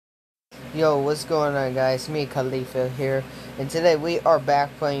Yo, what's going on, guys? Me, Khalifa here, and today we are back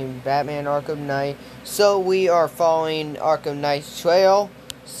playing Batman Arkham Knight. So we are following Arkham Knight's trail.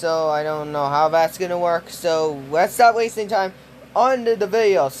 So I don't know how that's gonna work. So let's stop wasting time on the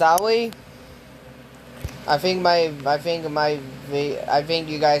video, shall we? I think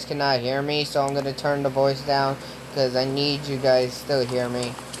you guys cannot hear me, so I'm gonna turn the voice down because I need you guys still hear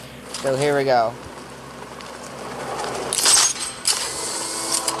me. So here we go.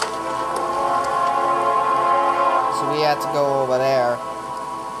 We have to go over there.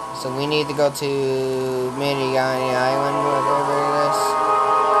 So we need to go to Minigani Island, whatever it is.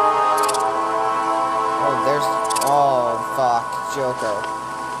 Oh, fuck, Joker.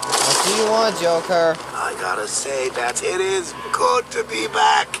 What do you want, Joker? I gotta say that it is good to be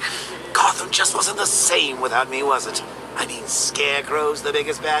back. Gotham just wasn't the same without me, was it? I mean, Scarecrow's the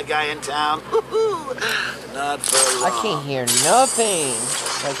biggest bad guy in town. Not for long. I can't hear nothing.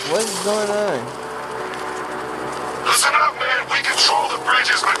 Like, what is going on? Listen up, man. We control the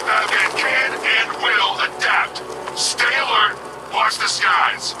bridges, but Batman can and will adapt. Stay alert. Watch the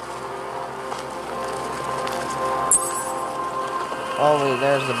skies. Oh, wait,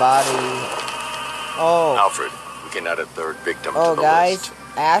 there's the body. Oh. Alfred, we can add a third victim to Oh, the guys. list.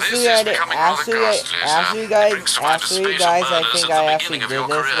 After you guys, I think I actually did this. What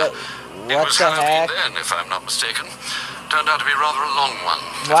the heck? Then, if I'm not mistaken, turned out to be rather a long one.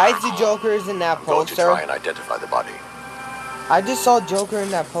 Why is the Joker's in that I'm going to poster? try and identify the body. I just saw Joker in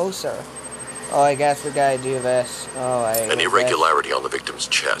that poster. Oh, I guess we gotta do this. Oh, An irregularity on the victim's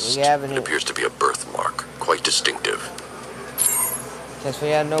chest. It appears to be a birthmark, quite distinctive. Guess we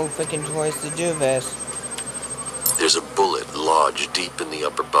had no freaking choice to do this. There's a bullet lodged deep in the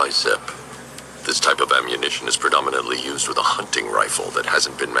upper bicep. This type of ammunition is predominantly used with a hunting rifle that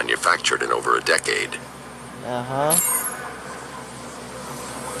hasn't been manufactured in over a decade. Uh-huh.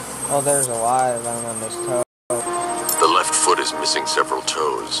 Oh, there's a lot of them on this toe. The left foot is missing several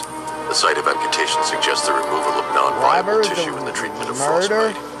toes. The site of amputation suggests the removal of non-viable tissue in the treatment of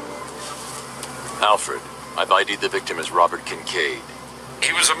frostbite. Alfred, I've ID'd the victim as Robert Kincaid.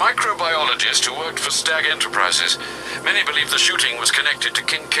 He was a microbiologist who worked for Stag Enterprises. Many believe the shooting was connected to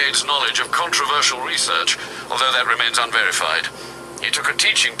Kincaid's knowledge of controversial research, although that remains unverified. He took a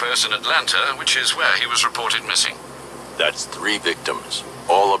teaching post in Atlanta, which is where he was reported missing. That's 3 victims,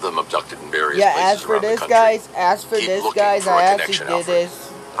 all of them abducted in various Yeah, places around the country.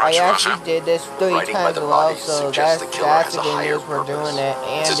 I actually did this 3 times a lot, so that's the good news. We're doing it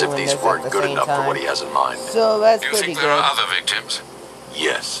and it's as if doing these this weren't at the good same enough for time. what he has in mind. So that's You pretty think there good. are other victims?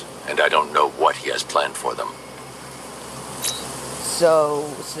 Yes, and I don't know what he has planned for them. So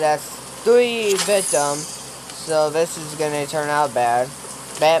that's 3 victims. So this is gonna turn out bad.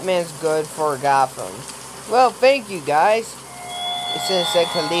 Batman's good for Gotham. Well, thank you guys. It should have said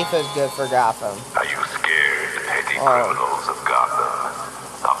Khalifa's good for Gotham. Are you scared, petty criminals of Gotham?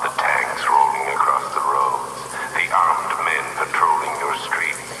 Of the tanks rolling across the roads, the armed men patrolling your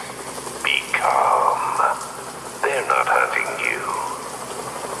streets? Be calm. They're not hurting you.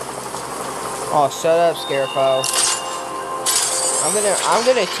 Oh, shut up, Scarecrow. I'm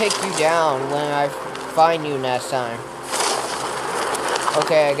gonna take you down when I find you next time.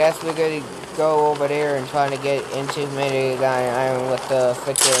 Okay, I guess we're gonna go over there and try to get into Minigani Island with the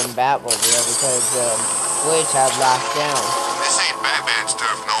freaking Batmobile because the bridge have locked down. This ain't Batman's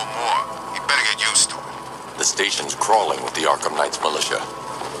turf no more. You better get used to it. The station's crawling with the Arkham Knight's militia.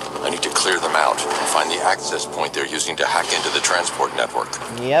 I need to clear them out and find the access point they're using to hack into the transport network.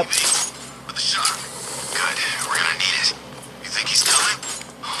 Yep. With a shot. Good. We're gonna need it. You think he's coming?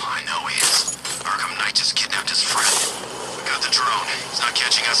 Oh, I know he is. Arkham Knight just kidnapped his friend. We got the drone. He's not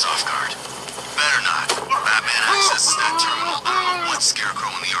catching us off guard. Better not. Batman accesses that terminal. I don't know what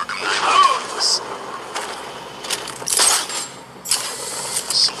Scarecrow and the Arkham Knight will do to us.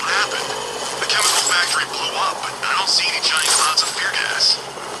 So what happened? The chemical factory blew up, but I don't see any giant clouds of fear gas.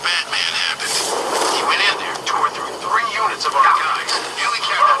 Batman happened. He went in there, tore through 3 units of our guys. Nearly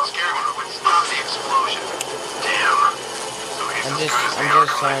kept that Scarecrow, but stopped the explosion. Damn. So he's I'm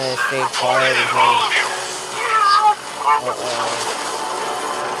just trying to stay quiet because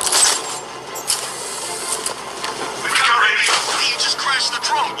You just crashed the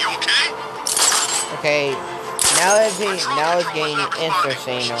drone. You okay? Okay, now it's getting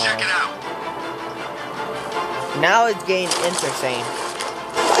interesting. Check it out. Now it's getting interesting.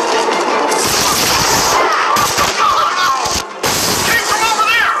 Came from over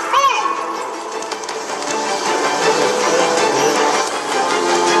there. Move!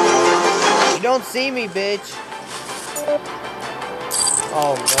 You don't see me, bitch.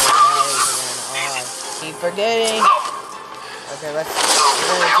 Oh, no, keep forgetting. Okay, let's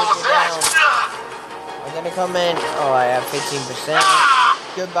take it down. gonna come in. Oh, I have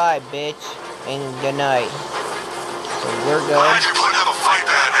 15%. Goodbye, bitch. And good night. So we're good. Glad you're going to have a fight,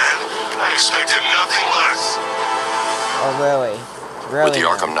 Batman. I expected nothing less. Oh, really? Really? With the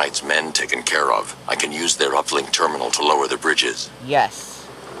now? Arkham Knight's men taken care of, I can use their uplink terminal to lower the bridges. Yes.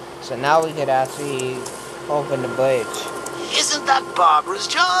 So now we could actually open the bridge. Isn't that Barbara's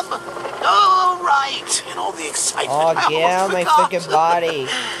job? Oh, right. And all the excitement. Oh, get out of my freaking body.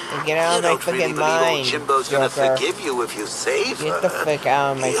 And get out of my freaking mind, Jimbo's gonna Joker. forgive you if you save her. Get the frick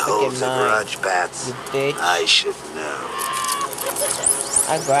out of my He freaking holds a mind, grudge, Bats. you bitch. I should know.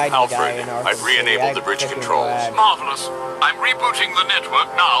 I'm glad you Alfred, died in Arkham I've re-enabled City. the bridge I'm freaking controls. glad. Marvelous. I'm rebooting the network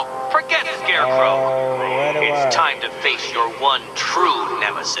now. Forget Scarecrow. Oh, Widower. It's time to face your one true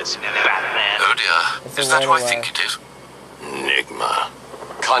nemesis, Batman. Oh dear. It's a Is that who I Widower. think it is? Enigma.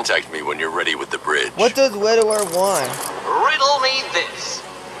 Contact me when you're ready with the bridge. What does Widower want? Riddle me this.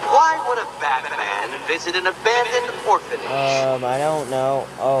 Why would a Batman visit an abandoned orphanage? I don't know.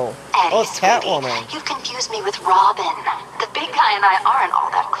 Oh, Eddie, it's Catwoman. sweetie, you confused me with Robin. The big guy and I aren't all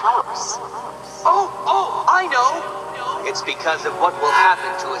that close. Oh, I know. It's because of what will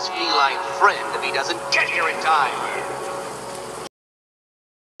happen to his feline friend if he doesn't get here in time.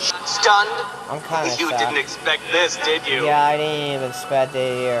 Stunned? I'm kind of You didn't expect this, did you? Yeah, I didn't even expect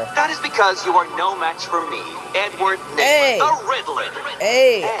it here. That is because you are no match for me, Edward Hey! Nygma, the Riddler.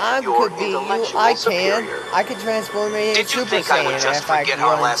 Hey, And I your could be you. intellectual I can. superior. I can transform me into Did you Super think I would Saiyan just if I forget our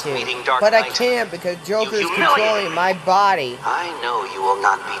wanted last to. meeting, Dark But I Knight? can't because Joker's humiliated controlling my body. I know you will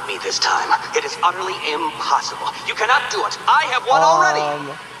not beat me this time. It is utterly impossible. You cannot do it. I have won already.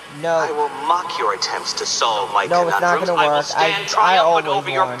 No. I will mock your attempts to solve my No, it's not conundrums. gonna I will work. stand I triumphant always over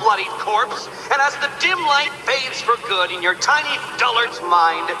your won. bloodied corpse, and as the dim light fades for good in your tiny dullard's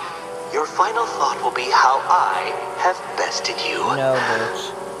mind, your final thought will be how I have bested you. No,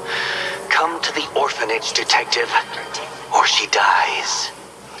 bitch. Come to the orphanage, detective, or she dies.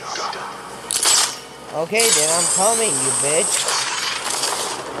 Okay, then I'm coming, you bitch.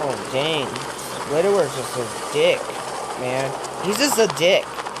 Oh, dang. Widower's just a dick, man. He's just a dick.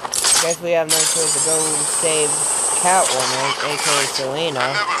 Guess we have no choice to go save Catwoman, aka Selena.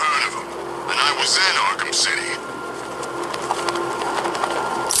 Never heard of him. And I was in Arkham City.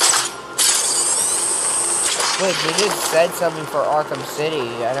 Wait, he just said something for Arkham City.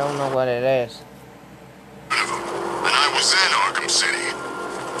 I don't know what it is. And I was in Arkham City.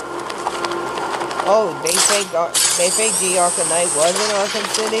 Oh, they think the Arkham Knight was in Arkham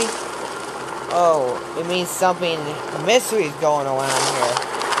City? Oh, it means something mystery's going around here.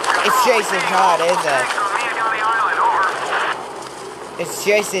 It's Jason Todd, isn't it? It's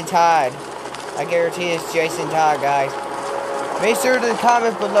Jason Todd. I guarantee it's Jason Todd, guys. Make sure to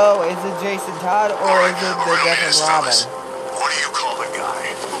comment below, is it Jason Todd or is it the different Robin? What do you call the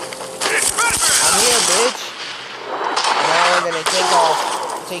guy? It's Batman! I'm here, bitch. Now we're gonna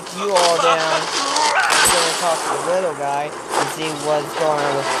take you all down. I'm gonna talk to the little guy and see what's going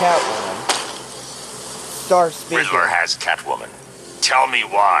on with Catwoman. Start speaking. Riddler has Catwoman. Tell me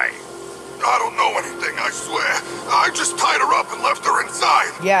why. I don't know anything, I swear. I just tied her up and left her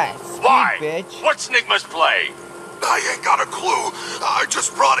inside. Yes. Why? Bitch. What's Nygma's play? I ain't got a clue. I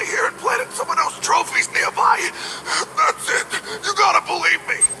just brought her here and planted someone else's trophies nearby. That's it. You gotta believe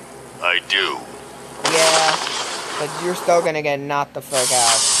me. I do. Yeah, but you're still gonna get knocked the fuck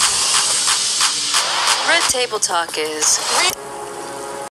out. Red Table Talk is